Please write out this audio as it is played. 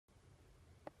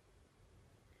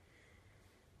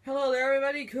Hello there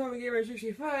everybody,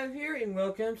 Gamer65 here, and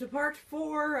welcome to part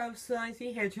 4 of Sonic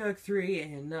the Hedgehog 3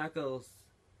 and Knuckles.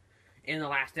 In the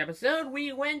last episode,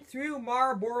 we went through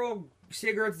Marlboro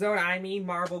Cigarette Zone,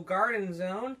 Marble Garden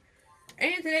Zone,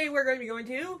 and today we're going to be going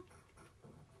to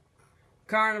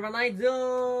Carnival Night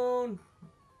Zone!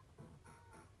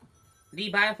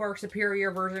 The by far superior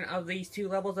version of these two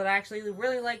levels that I actually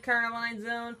really like Carnival Night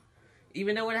Zone,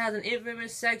 even though it has an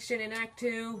infamous section in Act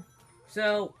 2,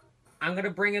 so I'm going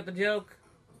to bring up the joke,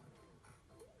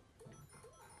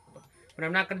 but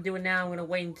I'm not going to do it now. I'm going to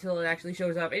wait until it actually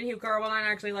shows up. Anywho, Carnival Night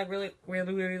actually really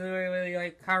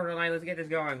like Carnival Night. Let's get this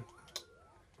going.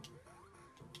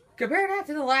 Compare that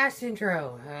to the last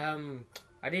intro.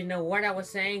 I didn't know what I was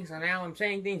saying, so now I'm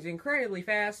saying things incredibly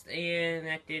fast, and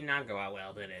that did not go out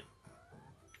well, did it?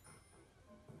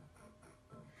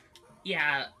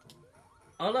 Yeah.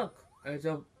 Oh look, it's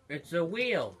a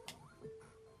wheel.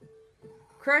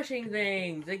 Crushing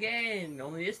things again,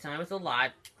 only this time it's a lot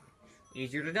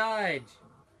easier to dodge.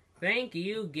 Thank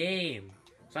you, game.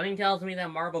 Something tells me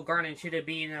that Marble Garden should have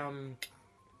been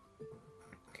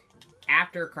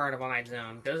after Carnival Night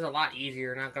Zone. This is a lot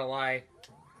easier, not gonna lie.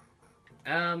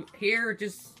 Here,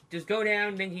 just go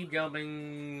down, then keep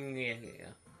jumping. Yeah.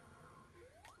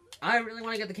 I really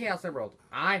want to get the Chaos Emerald.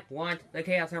 I want the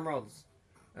Chaos Emeralds.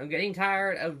 I'm getting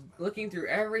tired of looking through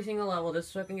every single level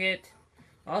just so I can get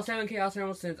all 7 Chaos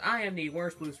Emeralds, since I am the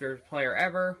worst Blue Spirits player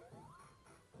ever.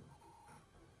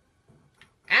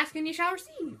 Ask and you shall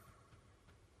receive.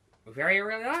 Very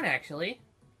early on, actually.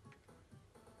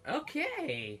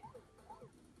 Okay.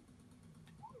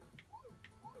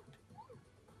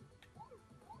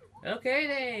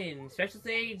 Okay then. Special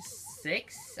stage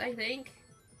 6, I think.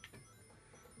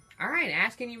 Alright,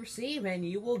 ask and you receive, and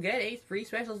you will get a free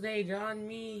special stage on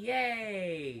me.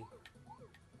 Yay!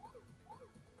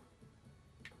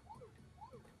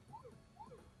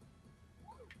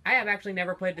 I have actually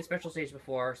never played the special stage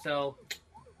before, so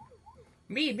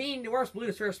me being the worst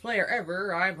Blues first player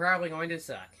ever, I'm probably going to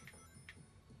suck.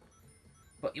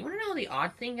 But you want to know the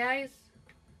odd thing, guys?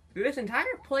 Through this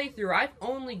entire playthrough, I've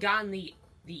only gotten the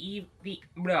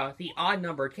odd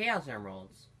numbered Chaos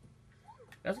Emeralds.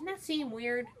 Doesn't that seem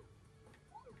weird?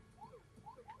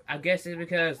 I guess it's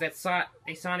because that's a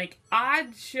Sonic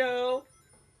Odd Show.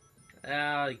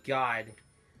 Oh God.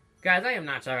 Guys, I am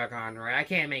not Shaka Khan, right? I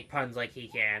can't make puns like he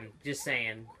can. Just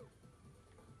saying.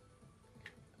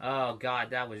 Oh, God,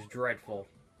 that was dreadful.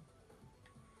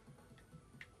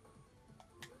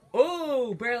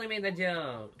 Oh, barely made the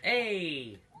jump.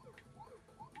 Hey!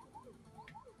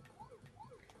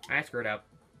 I screwed up.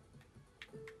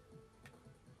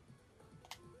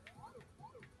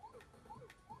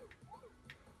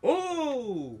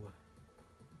 Oh!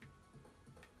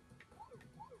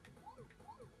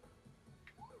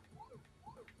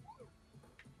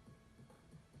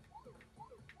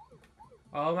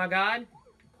 Oh my God.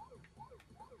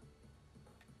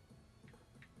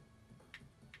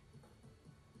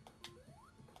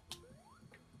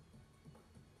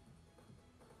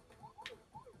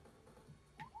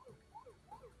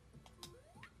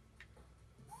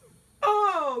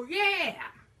 Oh, yeah!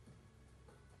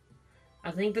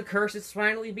 I think the curse is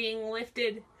finally being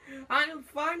lifted. I am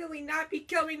finally not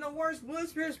becoming the worst Blue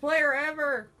Spirits player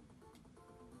ever.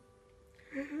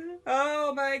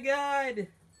 Oh my God.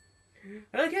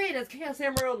 Okay, that's Chaos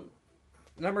Emerald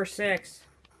number 6.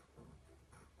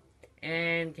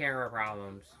 And camera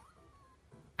problems.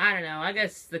 I don't know, I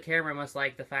guess the camera must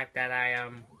like the fact that I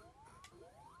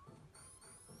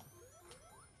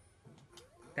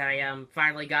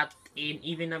finally got an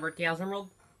even numbered Chaos Emerald.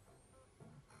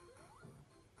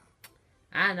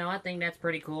 I don't know, I think that's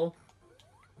pretty cool.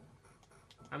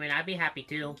 I mean, I'd be happy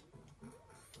too.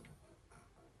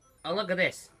 Oh, look at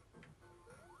this.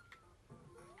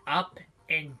 Up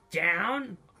and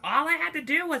down? All I had to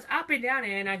do was up and down,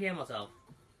 and I killed myself.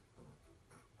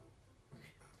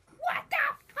 What the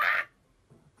fuck?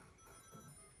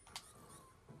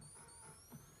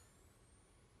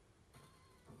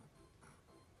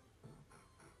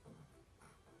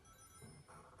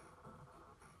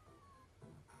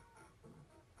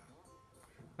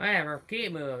 Whatever,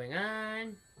 keep moving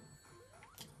on.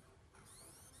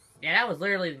 Yeah, that was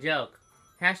literally the joke.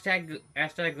 Hashtag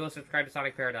go subscribe to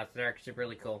Sonic Paradox. They're actually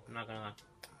really cool. I'm not gonna lie.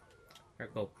 They're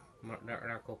cool.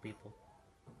 They're cool people.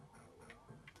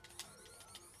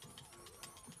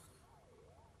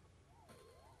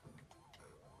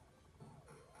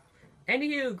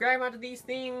 Anywho, grab onto these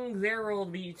things. There will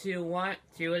be two of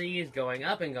these going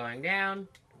up and going down.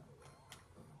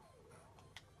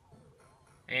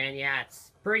 And yeah,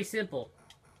 it's pretty simple.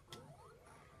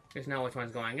 Just know which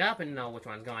one's going up and know which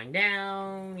one's going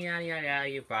down. Yada yada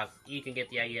yada. You can get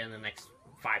the idea in the next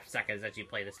 5 seconds that you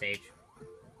play the stage.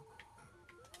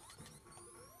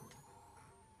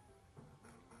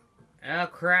 Oh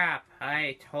crap,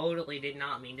 I totally did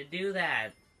not mean to do that.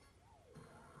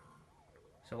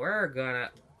 So we're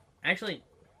gonna... Actually...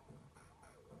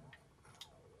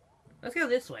 Let's go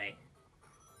this way.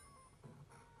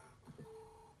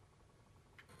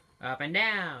 Up and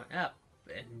down, up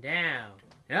and down,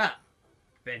 up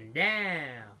and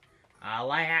down.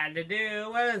 All I had to do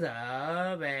was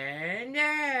up and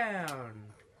down.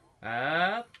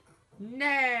 Up,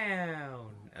 down,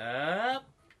 up,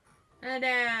 and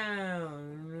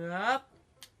down, up.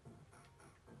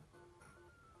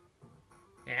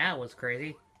 Yeah, that was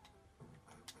crazy.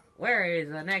 Where is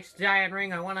the next giant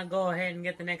ring? I want to go ahead and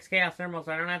get the next Chaos Emerald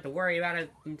so I don't have to worry about it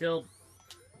until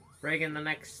breaking the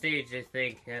next stage, I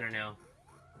think. I don't know.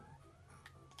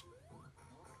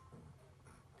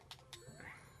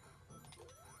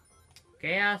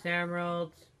 Chaos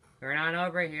Emeralds. You're not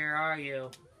over here, are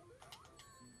you?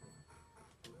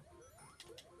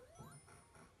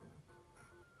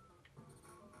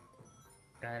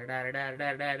 Da da da da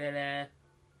da da da da.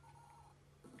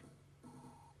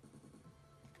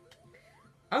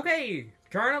 Okay,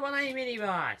 turn up on a mini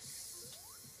boss.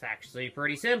 It's actually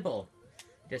pretty simple.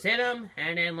 Just hit him,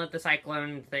 and then let the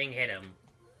cyclone thing hit him.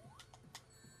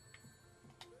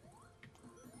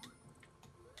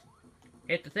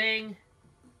 Hit the thing.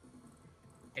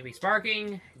 If he's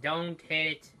sparking, don't hit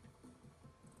it.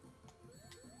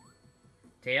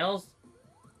 Tails?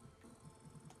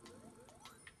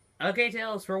 Okay,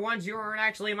 Tails, for once you aren't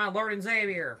actually my Lord and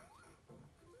Savior.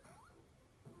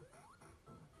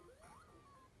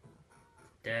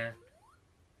 Da.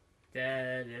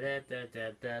 Da, da, da, da,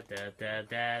 da, da, da,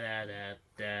 da, da,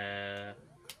 da.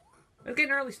 Let's get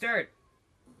an early start.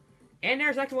 And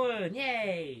there's Act 1!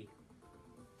 Yay!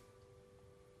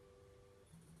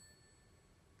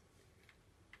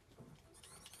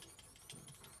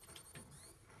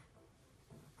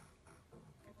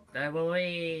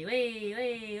 Wee!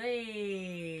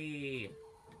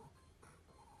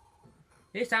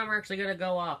 This time we're actually gonna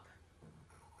go up.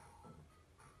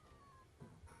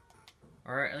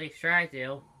 Or at least try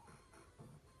to.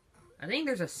 I think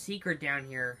there's a secret down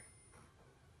here.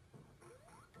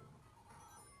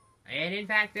 And in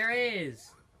fact there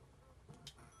is.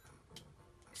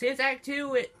 Since Act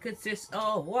 2 it consists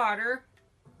of water,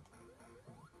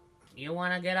 you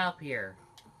wanna get up here.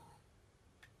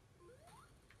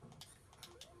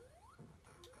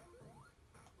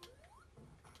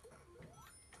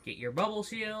 Get your bubble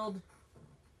shield.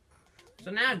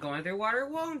 So now going through water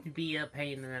won't be a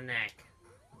pain in the neck.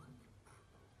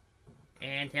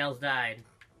 And Tails died.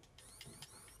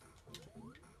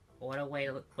 What a way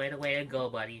to go,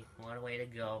 buddy. What a way to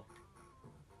go.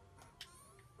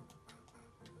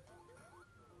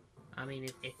 I mean,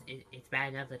 it's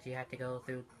bad enough that you have to go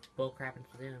through bullcrap and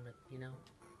Splatoon, but you know,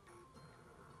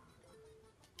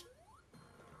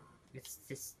 it's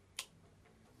just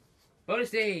bonus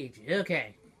stage.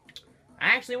 Okay.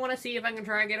 I actually want to see if I can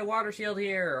try and get a water shield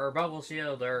here, or bubble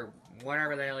shield, or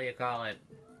whatever the hell you call it.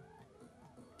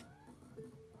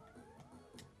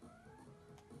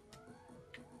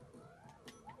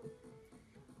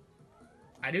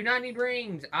 I do not need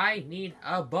rings. I need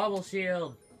a bubble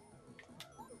shield.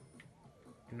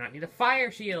 Do not need a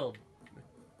fire shield.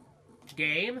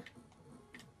 Game.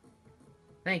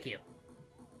 Thank you.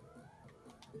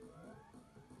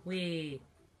 Wee.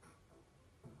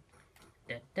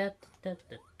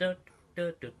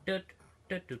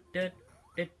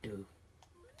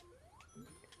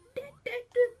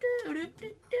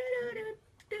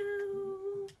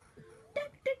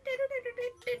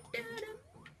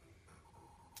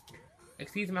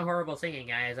 Excuse my horrible singing,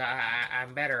 guys.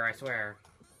 I'm better, I swear.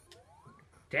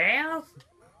 Tails?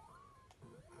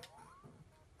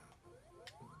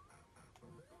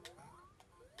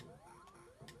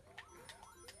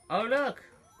 Oh, look!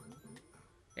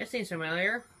 This seems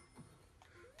familiar.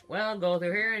 Well, go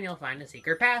through here and you'll find a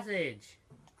secret passage.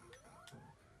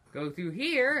 Go through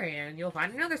here and you'll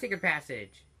find another secret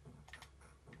passage.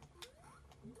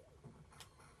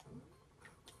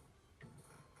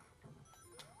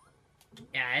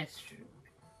 Yeah, it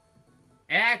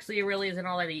actually really isn't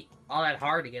all that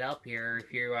hard to get up here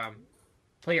if you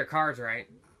play your cards right.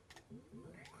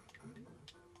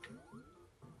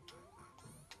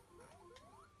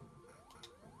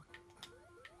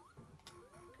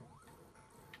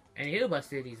 Anywho,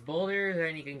 busted these boulders,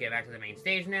 and you can get back to the main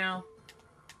stage now.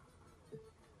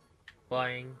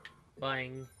 Boing,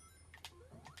 boing.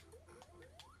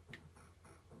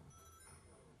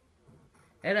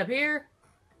 Head up here,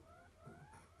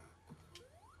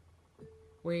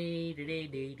 Wee dee dee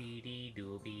dee dee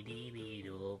doo be dee be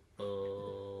doo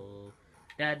bo.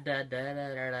 Da da da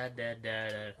da da da da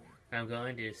da. I'm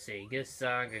going to sing a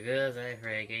song because I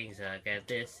freaking suck at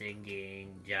this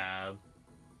singing job.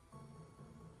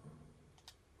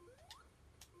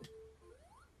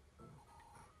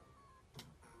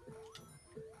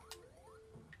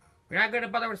 We're not going to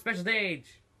bother with a special stage.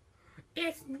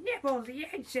 It's Nibbles the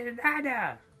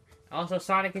Enchilada. Also,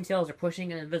 Sonic and Tails are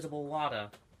pushing an invisible water.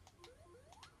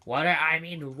 Water, I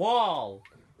mean wall.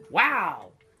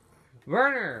 Wow.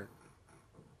 Werner.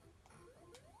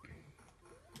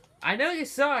 I know you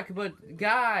suck, but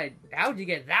God, how'd you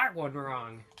get that one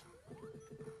wrong?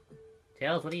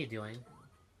 Tails, what are you doing?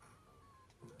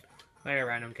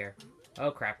 Whatever, I don't care.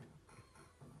 Oh, crap.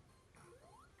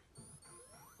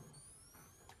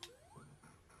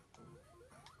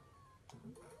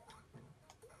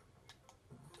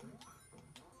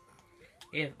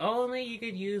 If only you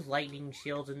could use lightning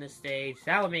shields in this stage,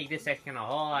 that would make this section a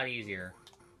whole lot easier.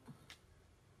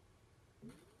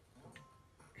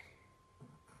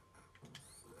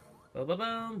 Boom, boom,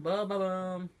 boom, boom, boom,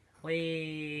 boom.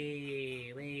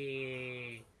 Wee,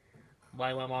 wee.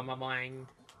 Boing, boing, boing, boing, boing.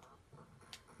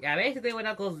 Yeah, basically what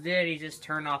Knuckles did, he just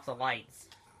turned off the lights.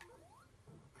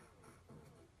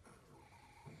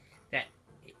 That.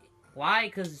 Why?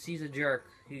 Because he's a jerk.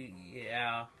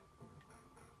 Yeah.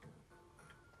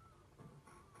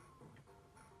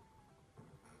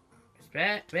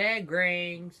 Big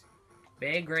rings.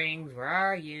 Big rings, where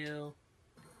are you?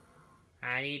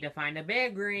 I need to find a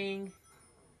big ring.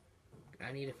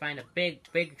 I need to find a big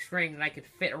string that I could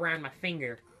fit around my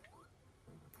finger.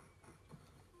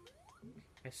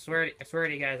 I swear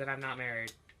to you guys that I'm not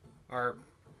married. Or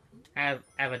have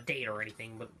a date or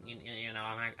anything, but you know,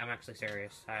 I'm actually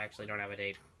serious. I actually don't have a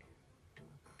date.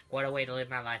 What a way to live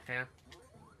my life, huh?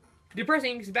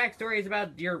 Depressing backstory is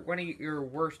about one of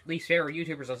your least favorite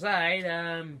YouTubers aside.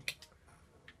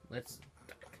 Let's.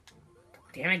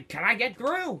 Damn it! Can I get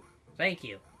through? Thank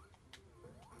you.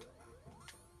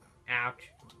 Ouch.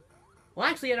 Well,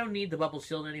 actually, I don't need the bubble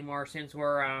shield anymore since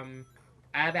we're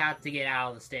about to get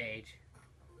out of the stage.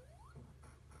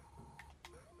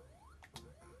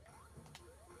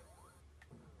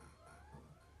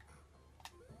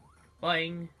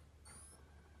 Boing.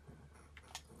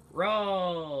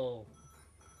 Roll!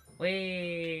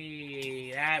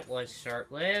 Wee! That was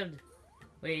short-lived.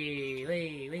 Wee,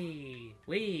 wee, wee,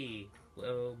 wee.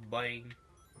 Oh, boing.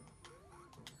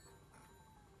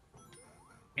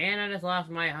 And I just lost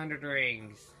my 100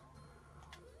 rings.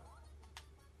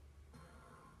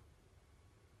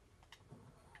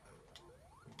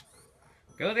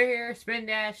 Go over here, spin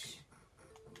dash.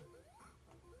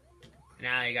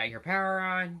 Now you got your power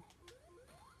on.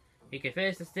 You can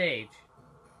finish the stage.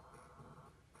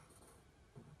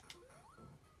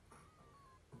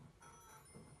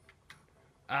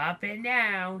 Up and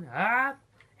down, up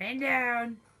and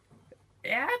down,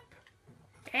 up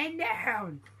and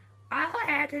down. All I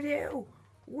had to do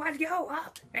was go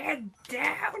up and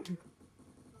down.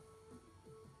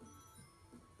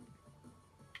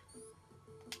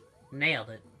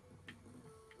 Nailed it.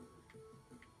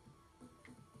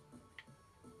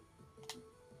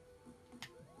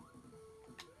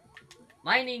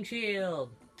 Lightning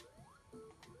shield.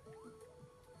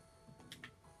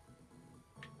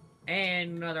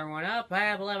 And another one up. I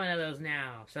have 11 of those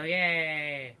now. So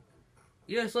yay.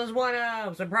 Useless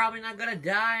one-ups. I'm probably not gonna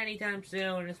die anytime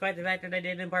soon, despite the fact that I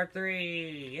did in part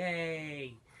 3.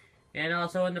 Yay. And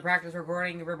also in the practice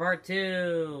recording for part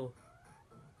 2.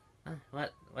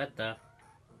 What the?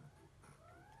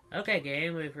 Okay,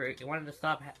 game. If you wanted to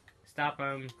stop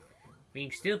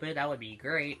being stupid, that would be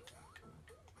great.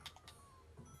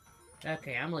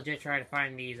 Okay, I'm legit trying to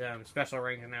find these special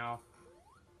rings now.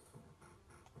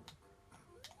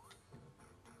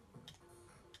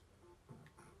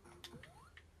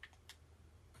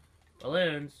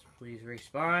 Balloons, please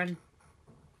respawn.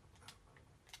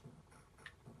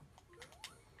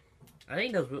 I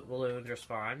think those balloons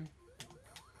respawn.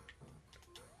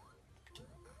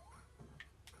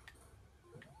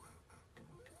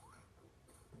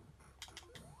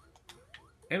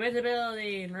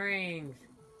 Invisibility rings.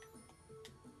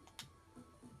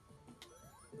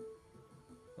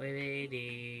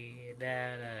 Wee da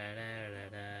da da da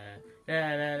da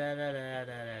da da da da da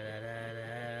da.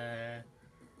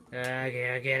 I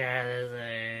can't get out of this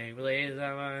thing. Please,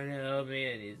 someone help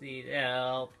me. I just need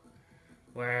help.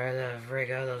 Where the frick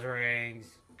are those rings?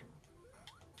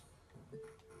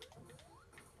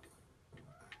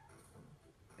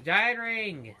 Giant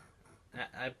ring!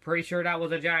 I'm pretty sure that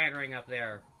was a giant ring up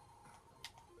there.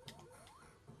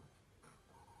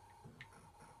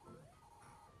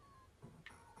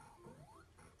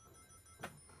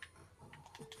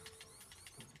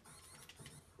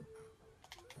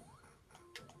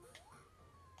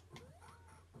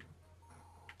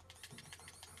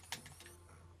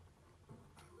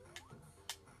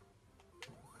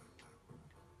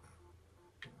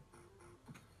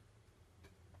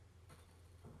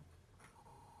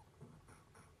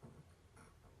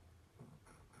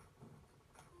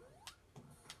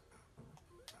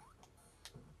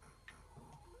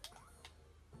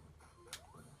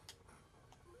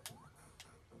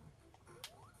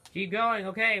 Keep going.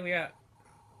 Okay, we got...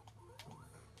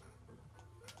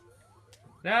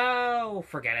 No!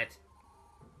 Forget it.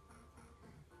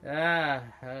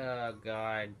 Oh,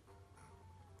 God.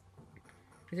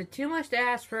 Is it too much to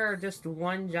ask for just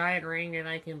one giant ring that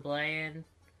I can play in?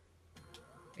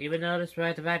 Even though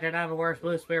despite the fact that I'm the worst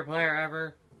Blue Spear player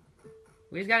ever.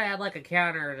 We just gotta add like a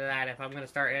counter to that if I'm gonna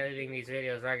start editing these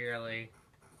videos regularly.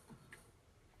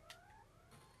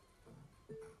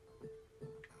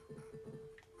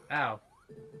 Oh.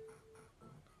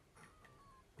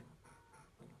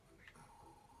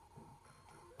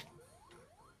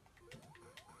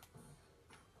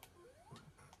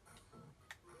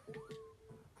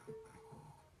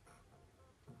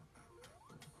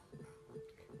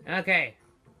 Okay.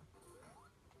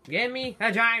 Give me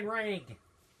a giant ring!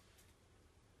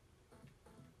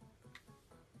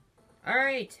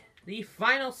 Alright, the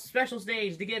final special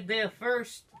stage to get the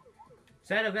first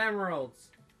set of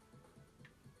emeralds.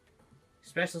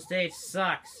 Special stage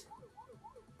sucks.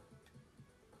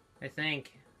 I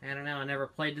think. I don't know, I never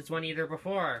played this one either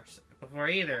before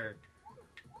either.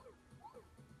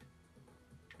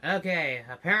 Okay,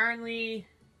 apparently...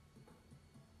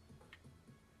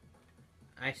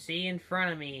 I see in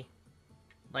front of me,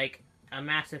 like, a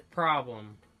massive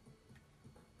problem.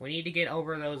 We need to get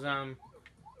over those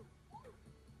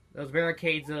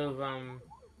barricades of,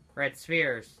 red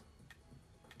spheres.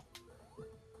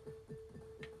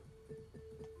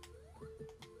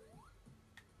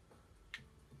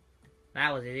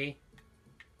 That was easy.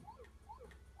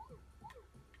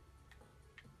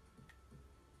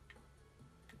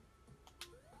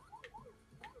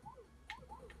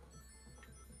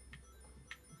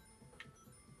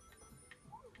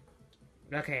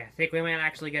 Okay, I think we might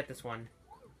actually get this one.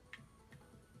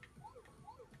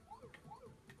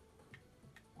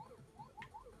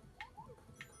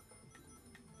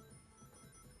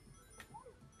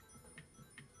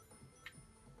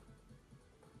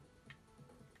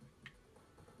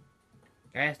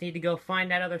 I just need to go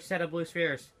find that other set of blue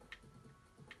spheres.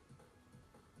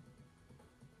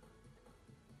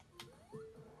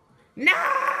 No!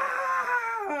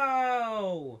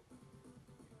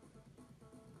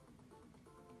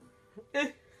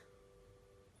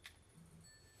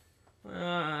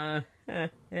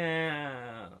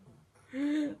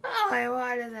 All I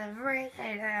want is a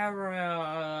freaking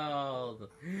emerald!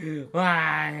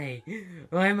 Why?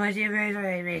 Why must you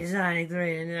betray me, Sonic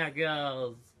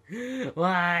 3&Knuckles?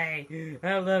 Why?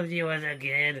 I loved you as a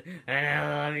kid, and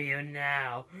I love you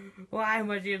now. Why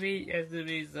must you be just to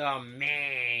be so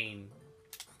mean?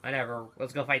 Whatever,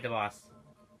 let's go fight the boss.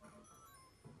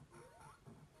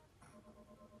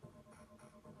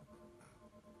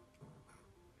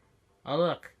 Oh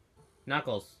look,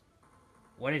 Knuckles.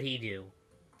 What did he do?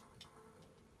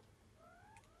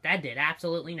 That did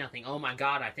absolutely nothing. Oh my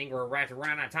god, I think we're about to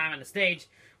run out of time on the stage.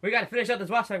 We gotta finish up this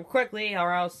boss fight quickly,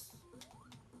 or else...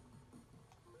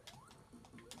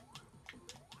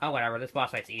 Oh, whatever, this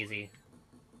boss fight's easy.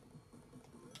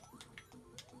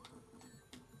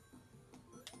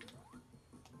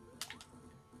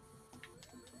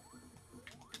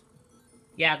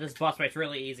 Yeah, this boss fight's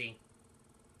really easy.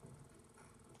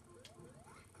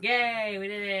 Yay, we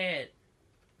did it!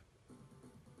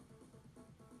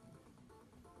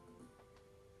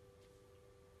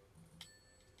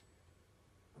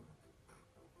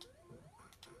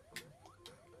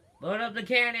 Load up the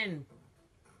cannon!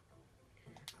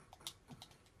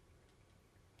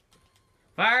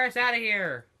 Fire us out of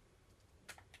here!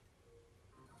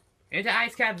 Into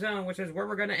Ice Cap Zone, which is where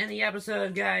we're gonna end the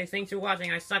episode, guys. Thanks for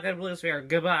watching. I suck at Blue Sphere.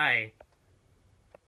 Goodbye.